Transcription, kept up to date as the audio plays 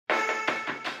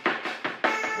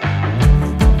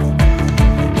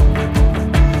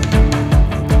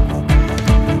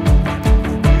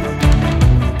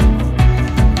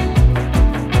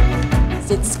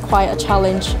quite a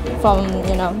challenge from,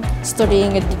 you know,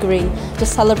 studying a degree,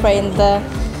 just celebrating the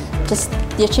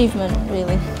achievement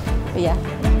really, but yeah.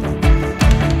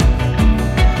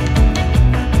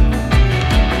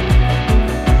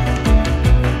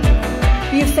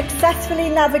 You've successfully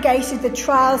navigated the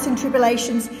trials and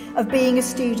tribulations of being a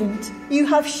student. You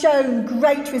have shown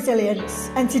great resilience,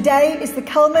 and today is the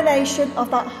culmination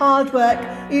of that hard work.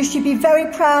 You should be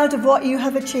very proud of what you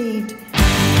have achieved.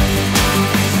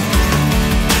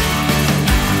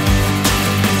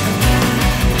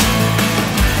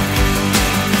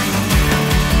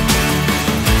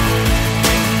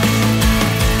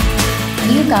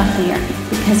 You got here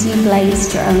because you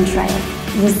blazed your own trail.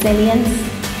 Resilience,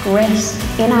 grit.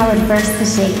 In our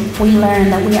adversity, we learn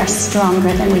that we are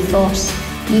stronger than we thought.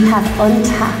 You have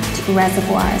untapped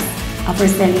reservoirs of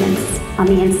resilience on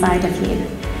the inside of you,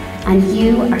 and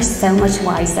you are so much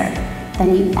wiser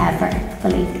than you ever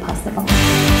believed possible.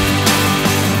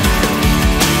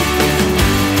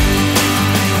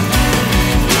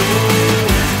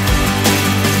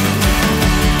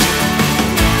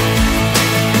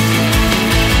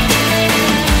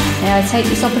 I take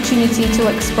this opportunity to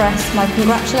express my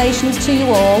congratulations to you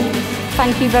all.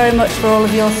 Thank you very much for all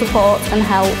of your support and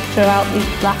help throughout the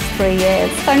last 3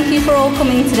 years. Thank you for all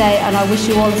coming today, and I wish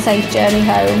you all a safe journey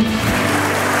home.